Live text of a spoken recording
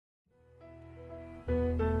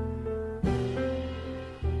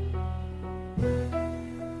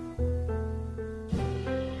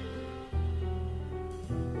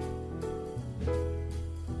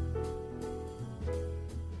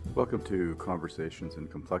Welcome to Conversations in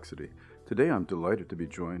Complexity. Today I'm delighted to be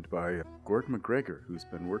joined by Gordon McGregor, who's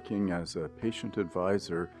been working as a patient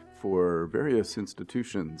advisor for various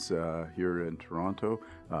institutions here in Toronto.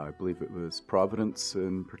 I believe it was Providence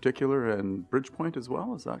in particular and Bridgepoint as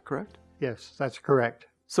well, is that correct? Yes, that's correct.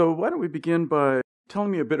 So why don't we begin by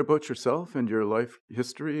telling me a bit about yourself and your life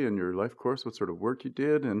history and your life course, what sort of work you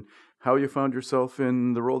did and how you found yourself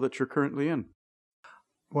in the role that you're currently in.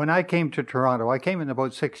 When I came to Toronto, I came in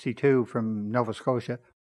about 1962 from Nova Scotia,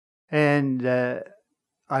 and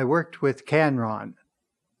I worked with Canron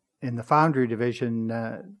in the foundry division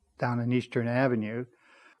down in Eastern Avenue.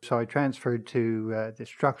 So I transferred to the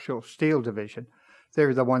structural steel division.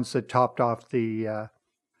 They're the ones that topped off the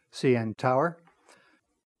CN Tower.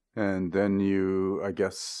 And then you, I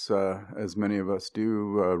guess, as many of us do,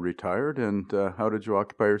 retired. And how did you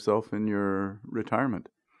occupy yourself in your retirement?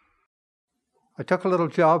 I took a little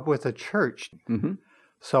job with a church. Mm-hmm.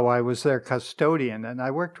 So I was their custodian, and I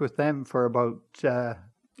worked with them for about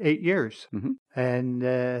 8 years. Mm-hmm. And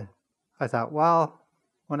I thought, well,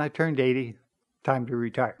 when I turned 80, time to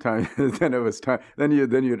retire. Then it was time. Then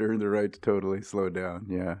you'd earned the right to totally slow down.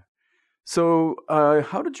 Yeah. So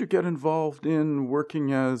how did you get involved in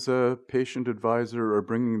working as a patient advisor or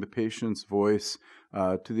bringing the patient's voice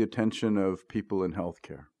to the attention of people in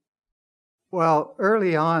healthcare? Well,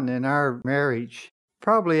 early on in our marriage,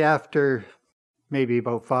 probably after maybe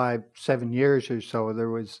about 5-7 years or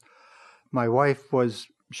so, my wife was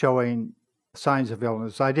showing signs of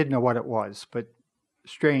illness. I didn't know what it was, but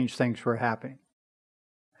strange things were happening.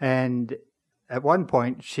 And at one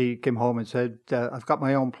point, she came home and said, I've got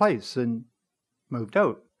my own place, and moved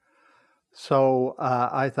out. So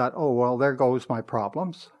I thought, oh, well, there goes my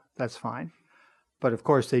problems. That's fine. But of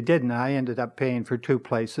course they didn't. I ended up paying for 2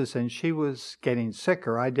 places, and she was getting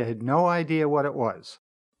sicker. I had no idea what it was.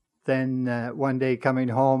 Then one day coming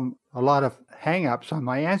home, a lot of hang-ups on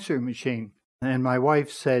my answering machine. And my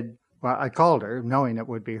wife said, well, I called her knowing it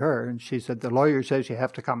would be her, and she said, the lawyer says you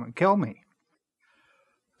have to come and kill me.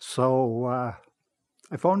 So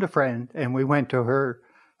I phoned a friend, and we went to her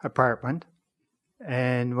apartment.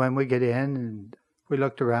 And when we get in, and we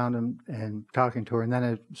looked around and talking to her, and then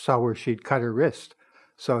I saw where she'd cut her wrist.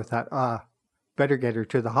 So I thought, better get her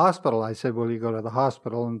to the hospital. I said, will you go to the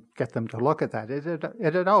hospital and get them to look at that?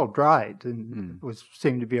 It had all dried and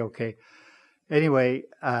seemed to be okay. Anyway,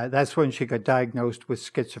 that's when she got diagnosed with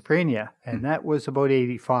schizophrenia, and that was about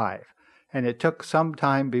 85. And it took some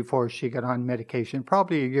time before she got on medication,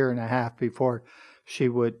 probably 1.5 years before she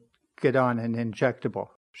would get on an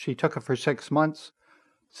injectable. She took it for 6 months.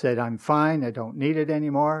 Said, I'm fine, I don't need it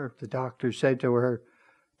anymore. The doctor said to her,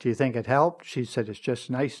 do you think it helped? She said, it's just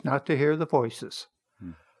nice not to hear the voices.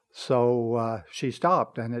 So she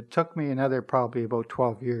stopped, and it took me another probably about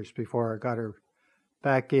 12 years before I got her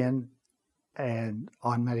back in and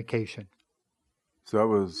on medication. So that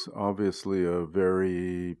was obviously a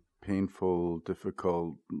very painful,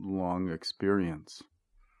 difficult, long experience.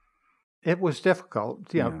 It was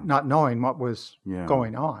difficult, not knowing what was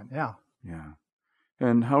going on, Yeah.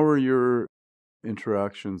 And how were your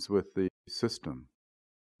interactions with the system?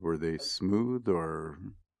 Were they smooth or?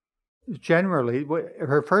 Generally,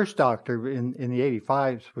 her first doctor in the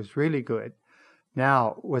 85s was really good.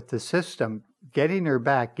 Now, with the system, getting her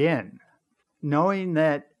back in, knowing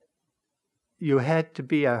that you had to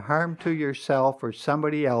be a harm to yourself or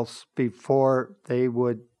somebody else before they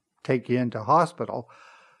would take you into hospital,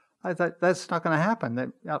 I thought, that's not going to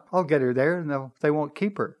happen. I'll get her there, and they won't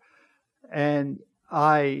keep her. And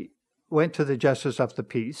I went to the Justice of the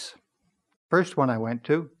Peace. First one I went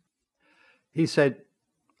to, he said,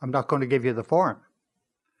 I'm not going to give you the form.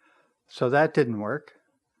 So that didn't work.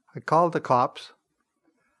 I called the cops.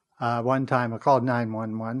 One time I called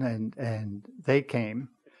 911, and they came.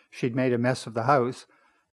 She'd made a mess of the house,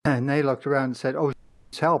 and they looked around and said, oh,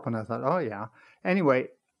 it's help. And I thought, oh, yeah. Anyway,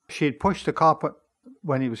 she had pushed the cop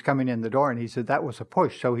when he was coming in the door, and he said that was a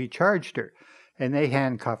push. So he charged her. And they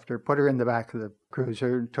handcuffed her, put her in the back of the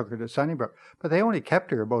cruiser, and took her to Sunnybrook. But they only kept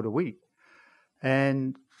her about a week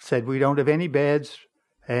and said, we don't have any beds,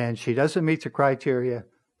 and she doesn't meet the criteria,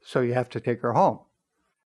 so you have to take her home.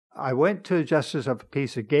 I went to Justice of the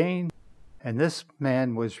Peace again, and this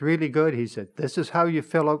man was really good. He said, this is how you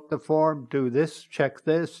fill out the form, do this, check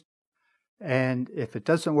this, and if it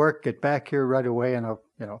doesn't work, get back here right away, and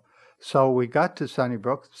So we got to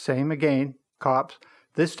Sunnybrook, same again, cops.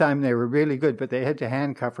 This time they were really good, but they had to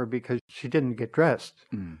handcuff her because she didn't get dressed.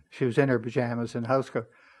 She was in her pajamas and housecoat.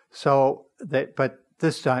 But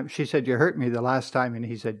this time, she said, you hurt me the last time. And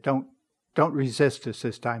he said, don't resist us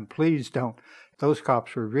this time. Please don't. Those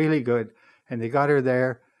cops were really good. And they got her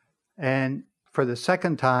there. And For the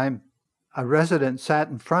second time, a resident sat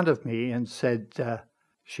in front of me and said,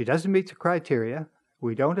 she doesn't meet the criteria.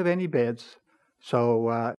 We don't have any beds,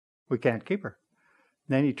 so we can't keep her.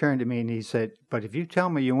 Then he turned to me and he said, but if you tell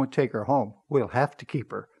me you won't take her home, we'll have to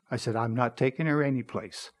keep her. I said, I'm not taking her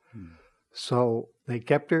anyplace. So they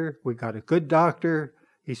kept her. We got a good doctor.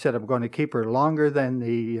 He said, I'm going to keep her longer than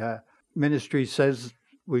the ministry says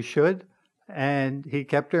we should. And he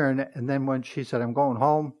kept her. And then when she said, I'm going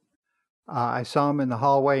home, I saw him in the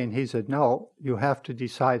hallway and he said, no, you have to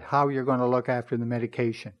decide how you're going to look after the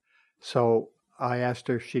medication. So I asked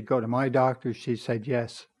her if she'd go to my doctor. She said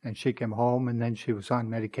yes. And she came home and then she was on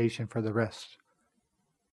medication for the rest.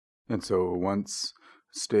 And so once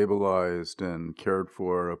stabilized and cared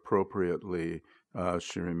for appropriately,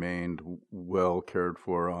 she remained well cared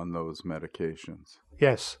for on those medications.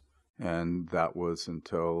 Yes. And that was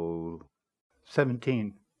until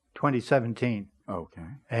 2017. Okay.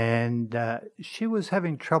 And she was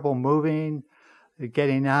having trouble moving,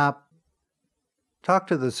 getting up. Talked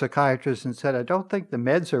to the psychiatrist and said, I don't think the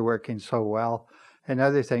meds are working so well, and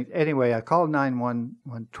other things. Anyway, I called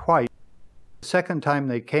 911 twice. The second time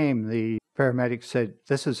they came, the paramedics said,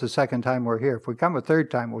 this is the second time we're here. If we come a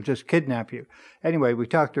third time, we'll just kidnap you. Anyway, we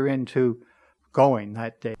talked her into going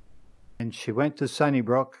that day. And she went to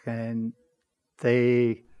Sunnybrook, and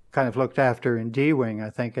they kind of looked after her in D-Wing,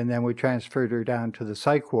 I think, and then we transferred her down to the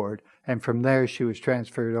psych ward. And from there, she was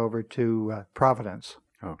transferred over to Providence.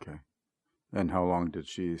 Okay. And how long did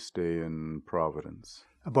she stay in Providence?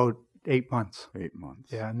 About 8 months. 8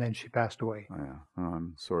 months. Yeah, and then she passed away. Oh, yeah. Oh,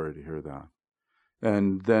 I'm sorry to hear that.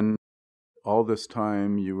 And then all this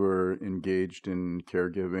time you were engaged in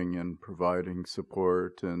caregiving and providing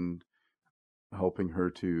support and helping her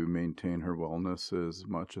to maintain her wellness as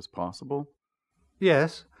much as possible?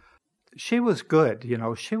 Yes. She was good, you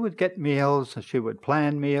know. She would get meals, she would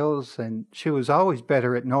plan meals, and she was always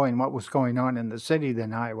better at knowing what was going on in the city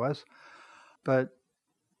than I was. But,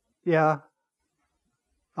 yeah,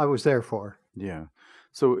 I was there for her. Yeah.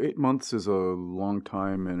 So 8 months is a long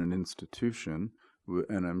time in an institution,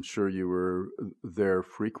 and I'm sure you were there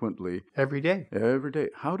frequently. Every day. Every day.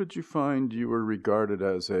 How did you find you were regarded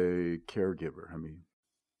as a caregiver? I mean,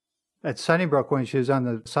 at Sunnybrook, when she was on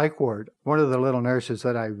the psych ward, one of the little nurses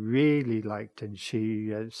that I really liked, and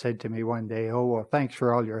she said to me one day, oh, well, thanks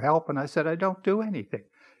for all your help. And I said, I don't do anything.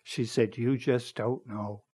 She said, you just don't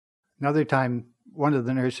know. Another time, one of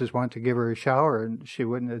the nurses wanted to give her a shower, and she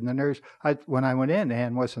wouldn't. And the nurse, when I went in,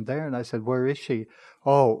 Anne wasn't there, and I said, where is she?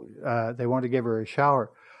 Oh, they want to give her a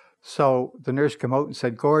shower. So the nurse came out and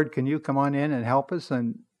said, Gord, can you come on in and help us?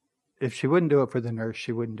 And if she wouldn't do it for the nurse,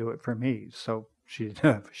 she wouldn't do it for me. So she didn't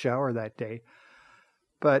have a shower that day.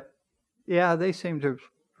 But, yeah, they seemed to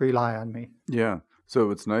rely on me. Yeah. So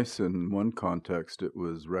it's nice in one context, it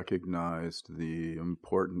was recognized the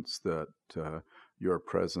importance that your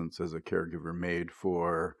presence as a caregiver made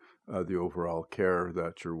for the overall care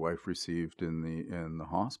that your wife received in the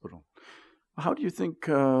hospital. How do you think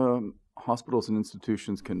hospitals and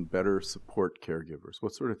institutions can better support caregivers?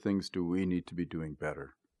 What sort of things do we need to be doing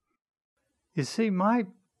better? You see, my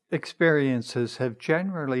experiences have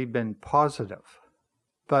generally been positive.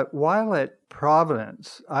 But while at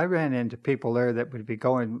Providence, I ran into people there that would be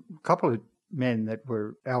going, a couple of men that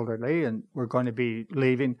were elderly and were going to be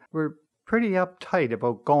leaving, were pretty uptight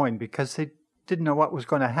about going because they didn't know what was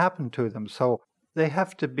going to happen to them. So they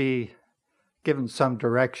have to be given some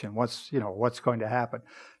direction, what's going to happen.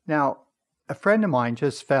 Now, a friend of mine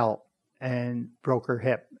just fell and broke her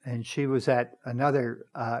hip, and she was at another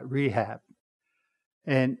rehab.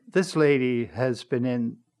 And this lady has been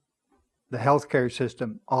in the healthcare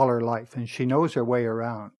system all her life, and she knows her way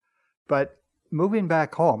around. But moving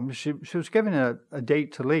back home, she was given a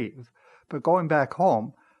date to leave, but going back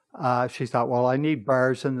home, she thought, well, I need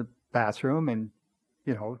bars in the bathroom and,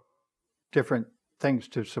 different things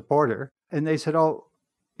to support her. And they said, oh,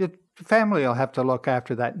 your family will have to look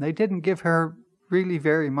after that. And they didn't give her really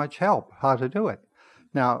very much help how to do it.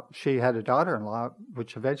 Now, she had a daughter-in-law,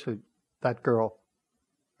 which eventually that girl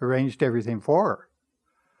arranged everything for her.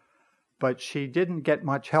 But she didn't get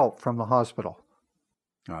much help from the hospital.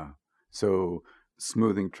 So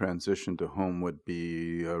smoothing transition to home would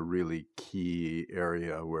be a really key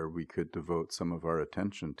area where we could devote some of our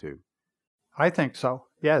attention to. I think so,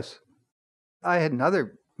 yes. I had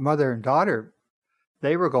another mother and daughter.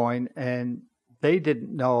 They were going, and they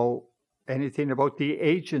didn't know anything about the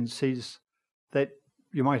agencies that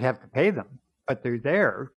you might have to pay them, but they're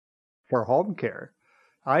there for home care.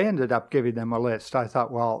 I ended up giving them a list. I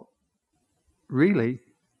thought, well, really,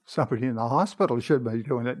 somebody in the hospital should be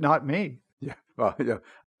doing it, not me. Yeah, well, yeah,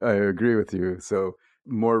 I agree with you. So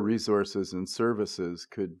more resources and services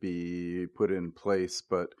could be put in place,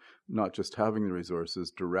 but not just having the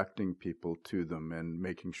resources, directing people to them and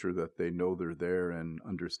making sure that they know they're there and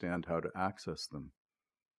understand how to access them.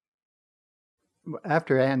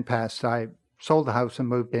 After Anne passed, I sold the house and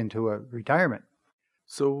moved into a retirement.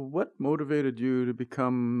 So what motivated you to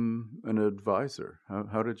become an advisor?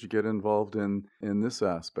 How did you get involved in this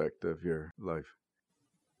aspect of your life?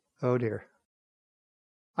 Oh dear.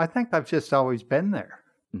 I think I've just always been there.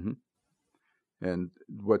 Mm-hmm. And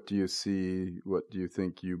what do you see, what do you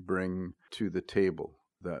think you bring to the table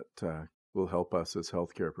that will help us as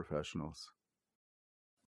healthcare professionals?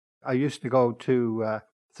 I used to go to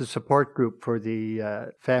the support group for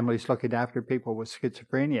the families looking after people with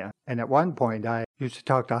schizophrenia. And at one point, I used to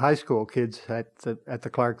talk to high school kids at the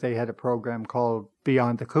Clark. They had a program called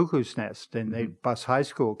Beyond the Cuckoo's Nest, and they'd bus high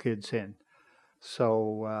school kids in.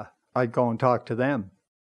 So I'd go and talk to them.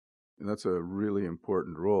 And that's a really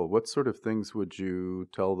important role. What sort of things would you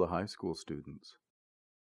tell the high school students?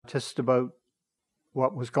 Just about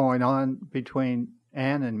what was going on between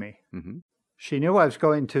Anne and me. Mm-hmm. She knew I was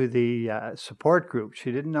going to the support group.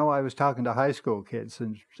 She didn't know I was talking to high school kids.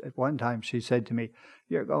 And at one time she said to me,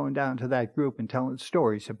 "You're going down to that group and telling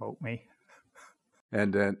stories about me."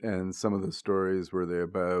 And some of the stories, were they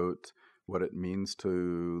about what it means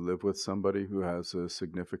to live with somebody who has a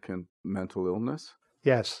significant mental illness?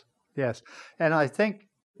 Yes. And I think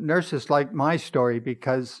nurses like my story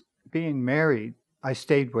because being married, I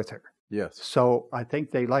stayed with her. Yes. So I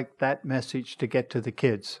think they liked that message to get to the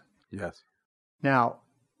kids. Yes. Now,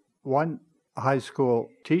 one high school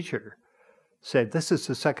teacher said, "This is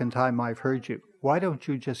the second time I've heard you. Why don't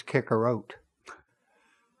you just kick her out?"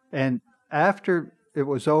 And after it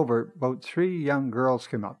was over, about 3 young girls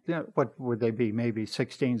came up. What would they be? Maybe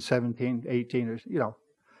 16, 17, 18, or,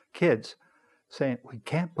 kids, saying, "We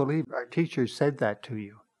can't believe our teacher said that to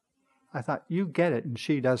you." I thought, you get it, and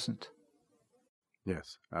she doesn't.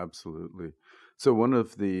 Yes, absolutely. So one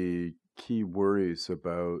of the key worries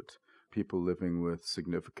about people living with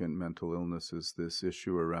significant mental illness is this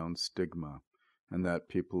issue around stigma, and that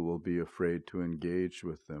people will be afraid to engage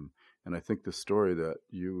with them. And I think the story that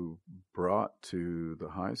you brought to the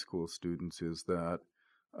high school students is that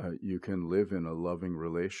you can live in a loving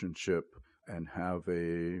relationship and have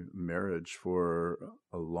a marriage for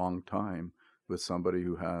a long time with somebody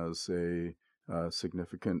who has a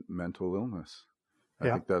significant mental illness. I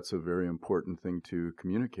think that's a very important thing to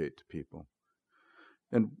communicate to people.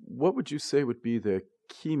 And what would you say would be the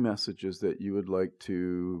key messages that you would like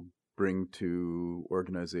to bring to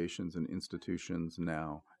organizations and institutions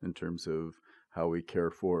now in terms of how we care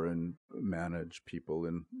for and manage people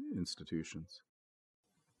in institutions?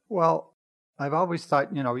 Well, I've always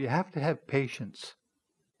thought, you have to have patience.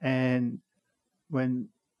 And when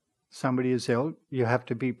somebody is ill, you have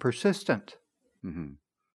to be persistent. Mm-hmm.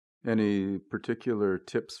 Any particular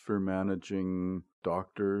tips for managing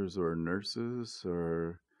doctors or nurses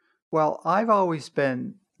or? Well, I've always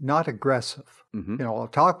been not aggressive. Mm-hmm. I'll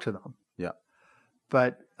talk to them. Yeah.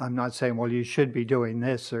 But I'm not saying, well, you should be doing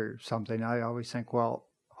this or something. I always think, well,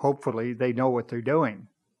 hopefully they know what they're doing.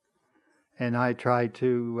 And I try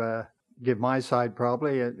to give my side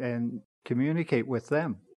probably and communicate with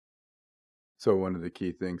them. So one of the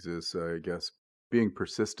key things is, I guess, being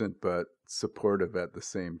persistent but supportive at the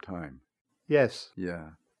same time. Yes.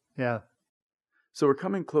 Yeah. So we're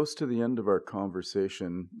coming close to the end of our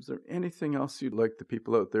conversation. Is there anything else you'd like the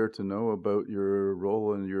people out there to know about your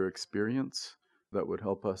role and your experience that would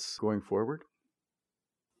help us going forward?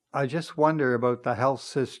 I just wonder about the health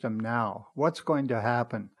system now. What's going to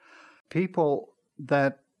happen? People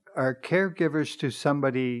that are caregivers to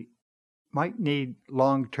somebody might need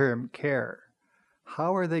long-term care.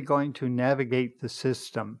 How are they going to navigate the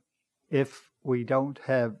system if we don't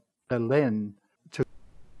have a LHIN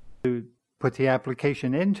to put the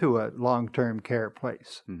application into a long-term care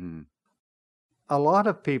place? Mm-hmm. A lot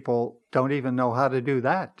of people don't even know how to do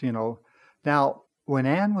that, Now, when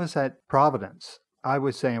Anne was at Providence, I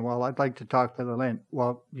was saying, well, I'd like to talk to the LHIN.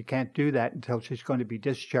 Well, you can't do that until she's going to be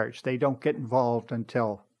discharged. They don't get involved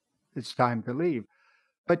until it's time to leave.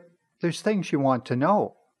 But there's things you want to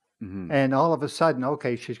know. Mm-hmm. And all of a sudden,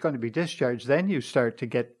 okay, she's going to be discharged. Then you start to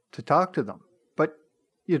get to talk to them. But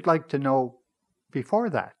you'd like to know before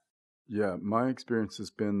that. Yeah, my experience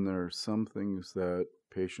has been there are some things that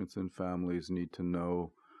patients and families need to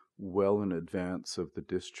know well in advance of the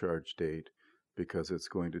discharge date, because it's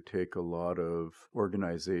going to take a lot of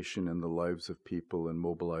organization in the lives of people and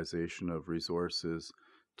mobilization of resources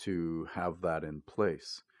to have that in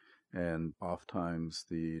place. And oftentimes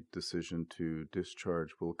the decision to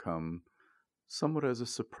discharge will come somewhat as a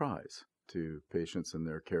surprise to patients and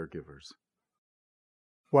their caregivers?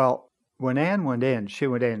 Well, when Anne went in, she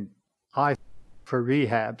went in for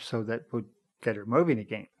rehab so that would get her moving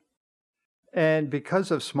again. And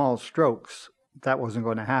because of small strokes, that wasn't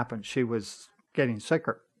going to happen. She was getting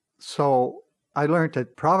sicker. So I learned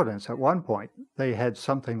at Providence at one point, they had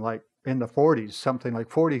something like in the 40s, something like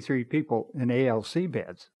 43 people in ALC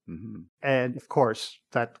beds. Mm-hmm. And of course,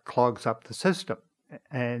 that clogs up the system.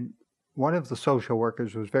 And one of the social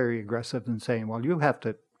workers was very aggressive in saying, well, you have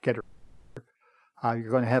to get her.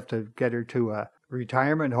 You're going to have to get her to a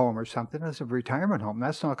retirement home or something. As a retirement home,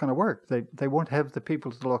 that's not going to work. They won't have the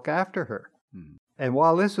people to look after her. Mm-hmm. And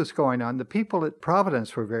while this was going on, the people at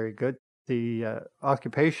Providence were very good. The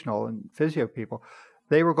occupational and physio people,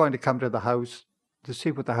 they were going to come to the house to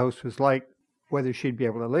see what the house was like, whether she'd be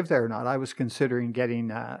able to live there or not. I was considering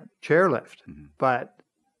getting a chairlift, Mm-hmm. but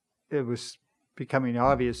it was becoming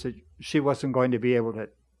obvious that she wasn't going to be able to,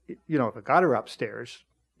 if it got her upstairs,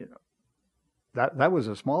 that was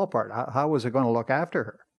a small part. How was it going to look after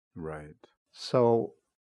her? Right. So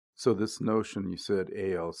this notion, you said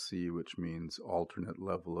ALC, which means alternate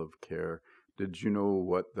level of care. Did you know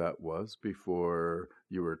what that was before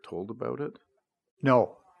you were told about it?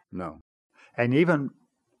 No. No. And even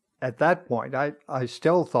at that point, I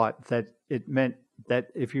still thought that it meant that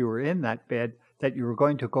if you were in that bed, that you were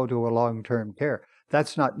going to go to a long-term care.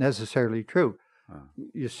 That's not necessarily true.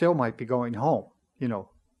 You still might be going home,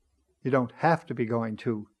 You don't have to be going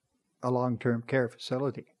to a long-term care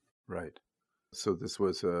facility. Right. So this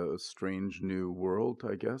was a strange new world,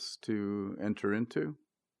 I guess, to enter into?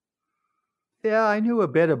 Yeah, I knew a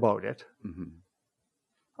bit about it. Mm-hmm.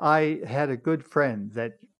 I had a good friend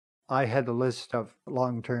that I had a list of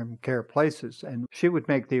long-term care places, and she would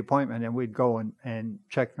make the appointment and we'd go and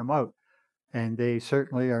check them out. And they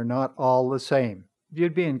certainly are not all the same.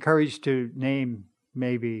 You'd be encouraged to name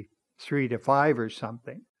maybe 3 to 5 or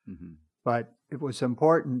something. Mm-hmm. But it was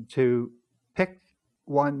important to pick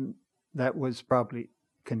one that was probably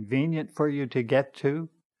convenient for you to get to.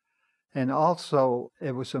 And also,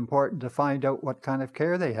 it was important to find out what kind of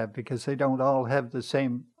care they have, because they don't all have the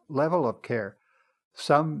same level of care.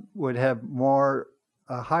 Some would have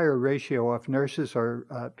a higher ratio of nurses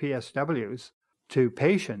or PSWs to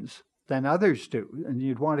patients than others do. And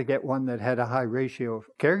you'd want to get one that had a high ratio of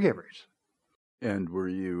caregivers. And were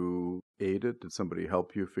you aided? Did somebody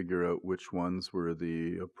help you figure out which ones were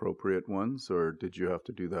the appropriate ones, or did you have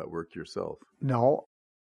to do that work yourself? No.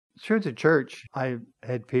 Through the church, I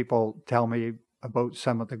had people tell me about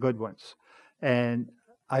some of the good ones. And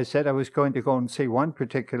I said I was going to go and see one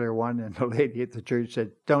particular one, and the lady at the church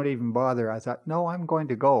said, don't even bother. I thought, no, I'm going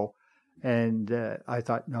to go. And I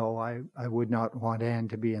thought, no, I would not want Anne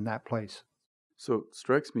to be in that place. So it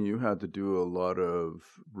strikes me you had to do a lot of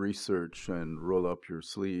research and roll up your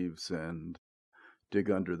sleeves and dig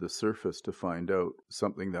under the surface to find out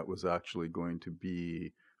something that was actually going to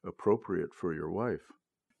be appropriate for your wife.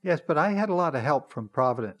 Yes, but I had a lot of help from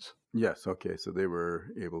Providence. Yes, okay, so they were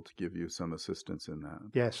able to give you some assistance in that.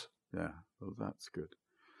 Yes. Yeah, well, that's good.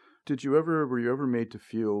 Were you ever made to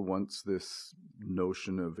feel, once this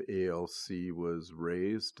notion of ALC was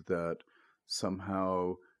raised, that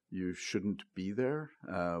somehow you shouldn't be there?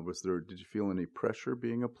 Did you feel any pressure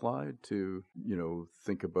being applied to,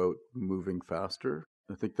 think about moving faster?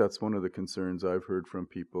 I think that's one of the concerns I've heard from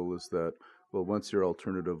people, is that, well, once your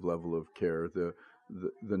alternative level of care, the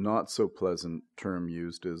not so pleasant term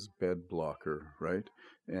used is bed blocker, right?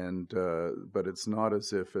 And but it's not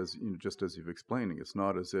as if, just as you've explaining, it's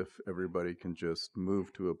not as if everybody can just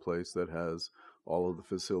move to a place that has all of the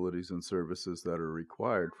facilities and services that are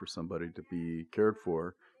required for somebody to be cared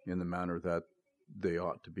for in the manner that they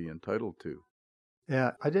ought to be entitled to.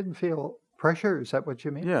 Yeah, I didn't feel pressure. Is that what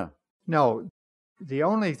you mean? Yeah. No, the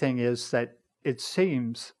only thing is that it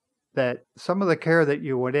seems that some of the care that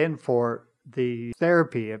you went in for, the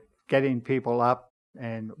therapy of getting people up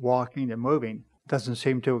and walking and moving, doesn't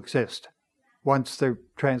seem to exist once they're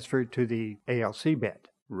transferred to the ALC bed.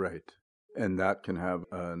 Right. And that can have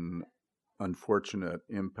an unfortunate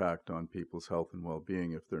impact on people's health and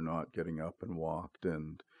well-being if they're not getting up and walked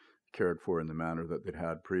and cared for in the manner that they'd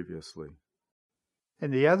had previously.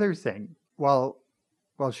 And the other thing, while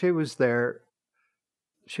she was there,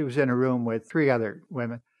 she was in a room with 3 other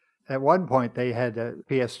women. At one point, they had a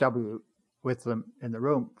PSW with them in the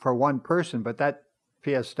room for one person, but that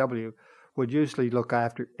PSW would usually look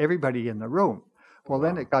after everybody in the room. Well,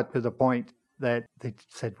 Then it got to the point that they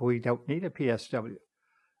said, we don't need a PSW.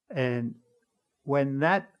 And when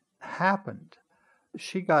that happened,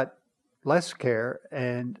 she got less care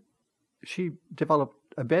and she developed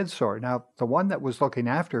a bed sore. Now, the one that was looking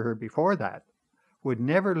after her before that would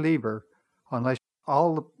never leave her unless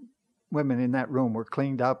all the women in that room were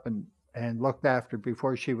cleaned up and looked after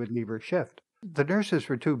before she would leave her shift. The nurses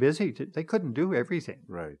were too busy. They couldn't do everything.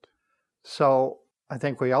 Right. So I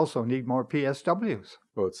think we also need more PSWs.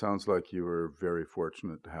 Well, it sounds like you were very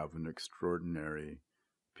fortunate to have an extraordinary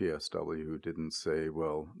PSW who didn't say,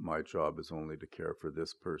 well, my job is only to care for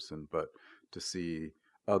this person, but to see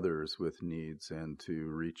others with needs and to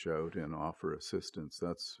reach out and offer assistance.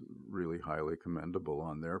 That's really highly commendable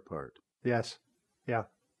on their part. Yes. Yeah.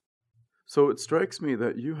 So it strikes me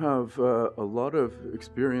that you have a lot of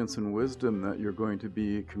experience and wisdom that you're going to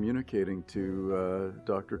be communicating to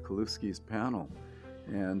Dr. Kaluski's panel.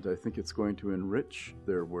 And I think it's going to enrich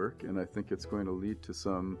their work, and I think it's going to lead to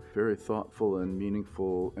some very thoughtful and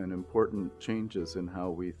meaningful and important changes in how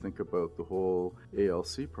we think about the whole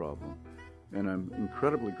ALC problem. And I'm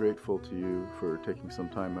incredibly grateful to you for taking some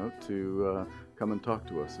time out to come and talk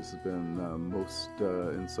to us. This has been most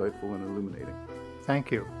insightful and illuminating. Thank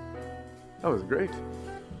you. That was great.